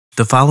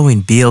The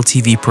following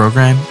BLTV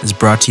program is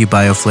brought to you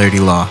by O'Flaherty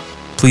Law.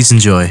 Please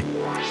enjoy.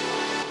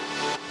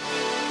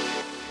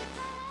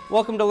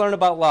 Welcome to Learn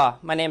About Law.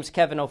 My name is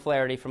Kevin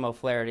O'Flaherty from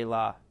O'Flaherty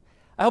Law.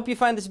 I hope you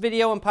find this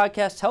video and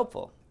podcast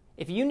helpful.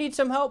 If you need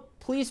some help,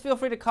 please feel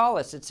free to call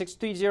us at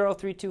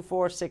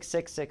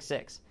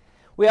 630-324-6666.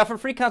 We offer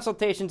free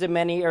consultations in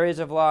many areas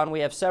of law, and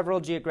we have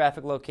several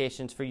geographic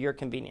locations for your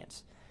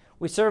convenience.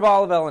 We serve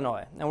all of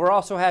Illinois, and we're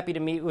also happy to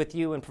meet with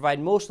you and provide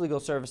most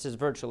legal services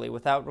virtually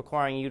without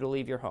requiring you to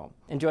leave your home.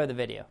 Enjoy the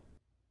video.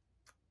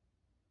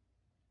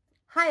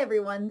 Hi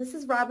everyone, this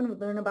is Robin with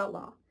Learn About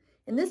Law.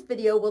 In this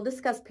video, we'll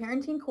discuss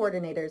parenting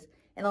coordinators,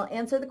 and I'll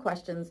answer the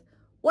questions: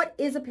 what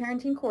is a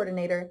parenting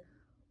coordinator?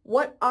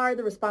 What are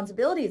the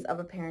responsibilities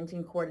of a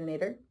parenting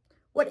coordinator?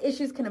 What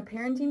issues can a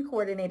parenting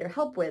coordinator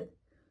help with?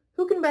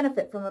 Who can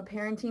benefit from a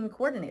parenting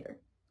coordinator?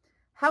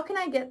 How can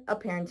I get a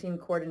parenting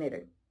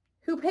coordinator?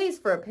 Who pays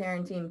for a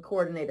parenting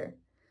coordinator?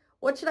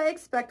 What should I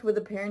expect with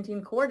a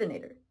parenting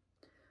coordinator?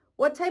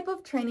 What type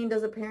of training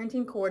does a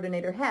parenting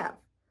coordinator have?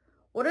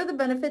 What are the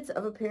benefits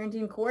of a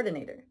parenting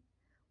coordinator?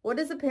 What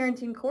is a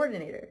parenting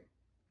coordinator?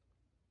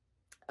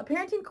 A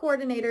parenting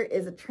coordinator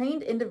is a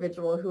trained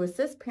individual who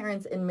assists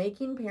parents in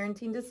making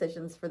parenting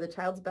decisions for the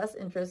child's best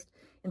interest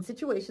in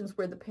situations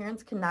where the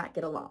parents cannot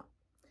get along.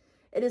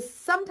 It is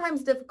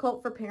sometimes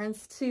difficult for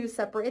parents to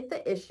separate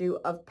the issue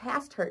of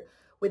past hurt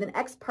with an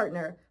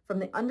ex-partner from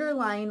the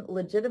underlying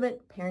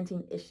legitimate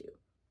parenting issue.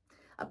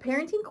 A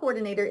parenting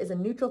coordinator is a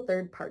neutral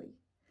third party.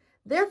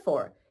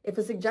 Therefore, if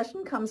a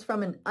suggestion comes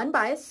from an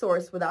unbiased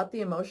source without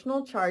the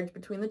emotional charge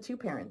between the two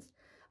parents,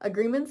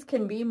 agreements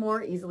can be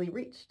more easily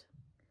reached.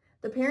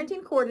 The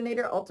parenting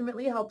coordinator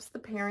ultimately helps the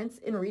parents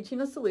in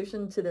reaching a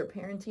solution to their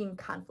parenting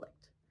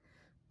conflict.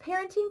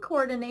 Parenting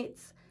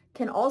coordinates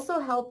can also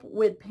help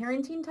with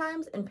parenting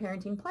times and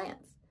parenting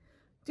plans.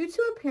 Due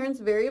to a parent's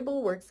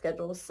variable work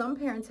schedule, some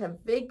parents have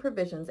vague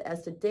provisions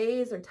as to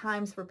days or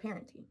times for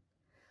parenting.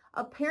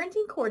 A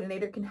parenting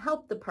coordinator can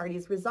help the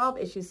parties resolve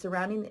issues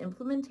surrounding the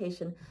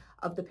implementation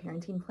of the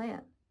parenting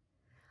plan.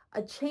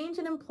 A change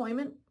in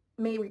employment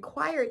may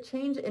require a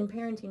change in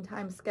parenting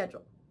time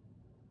schedule.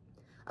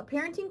 A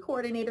parenting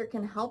coordinator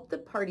can help the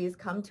parties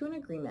come to an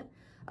agreement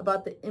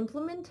about the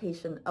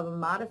implementation of a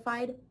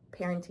modified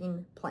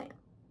parenting plan.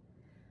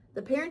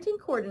 The parenting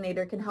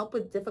coordinator can help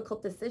with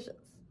difficult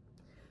decisions.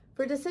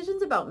 For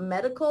decisions about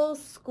medical,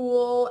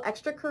 school,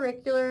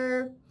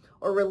 extracurricular,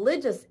 or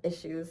religious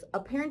issues, a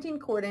parenting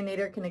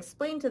coordinator can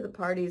explain to the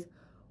parties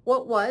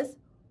what was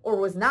or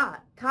was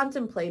not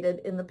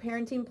contemplated in the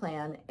parenting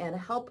plan and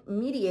help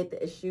mediate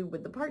the issue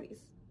with the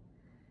parties.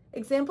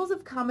 Examples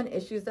of common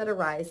issues that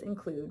arise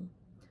include: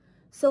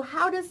 so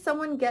how does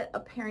someone get a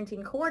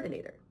parenting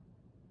coordinator?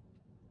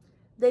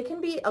 They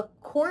can be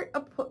court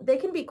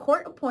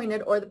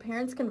appointed, or the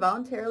parents can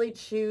voluntarily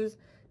choose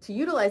to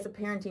utilize a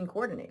parenting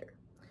coordinator.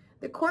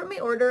 The court may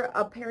order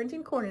a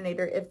parenting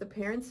coordinator if the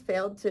parents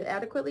failed to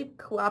adequately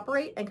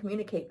cooperate and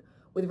communicate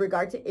with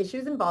regard to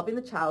issues involving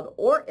the child,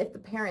 or if the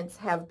parents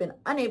have been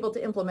unable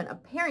to implement a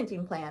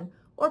parenting plan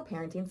or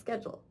parenting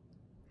schedule.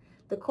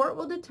 The court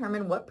will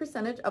determine what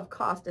percentage of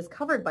cost is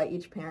covered by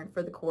each parent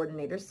for the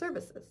coordinator's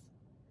services.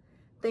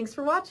 Thanks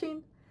for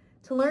watching.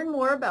 To learn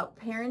more about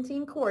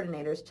parenting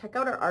coordinators, check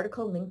out our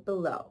article linked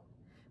below.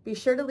 Be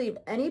sure to leave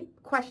any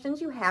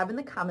questions you have in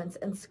the comments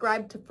and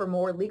subscribe for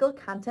more legal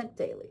content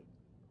daily.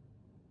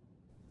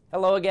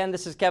 Hello again,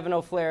 this is Kevin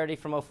O'Flaherty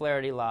from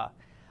O'Flaherty Law.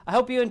 I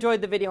hope you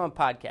enjoyed the video and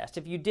podcast.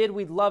 If you did,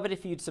 we'd love it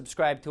if you'd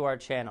subscribe to our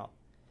channel.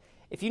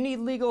 If you need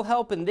legal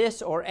help in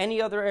this or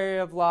any other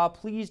area of law,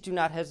 please do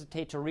not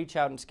hesitate to reach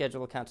out and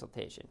schedule a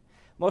consultation.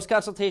 Most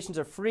consultations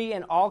are free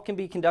and all can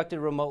be conducted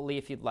remotely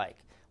if you'd like.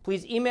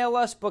 Please email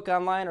us, book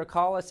online, or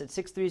call us at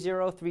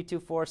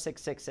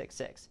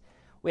 630-324-6666.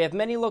 We have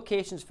many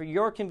locations for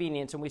your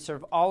convenience and we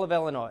serve all of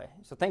Illinois.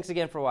 So thanks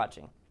again for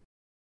watching.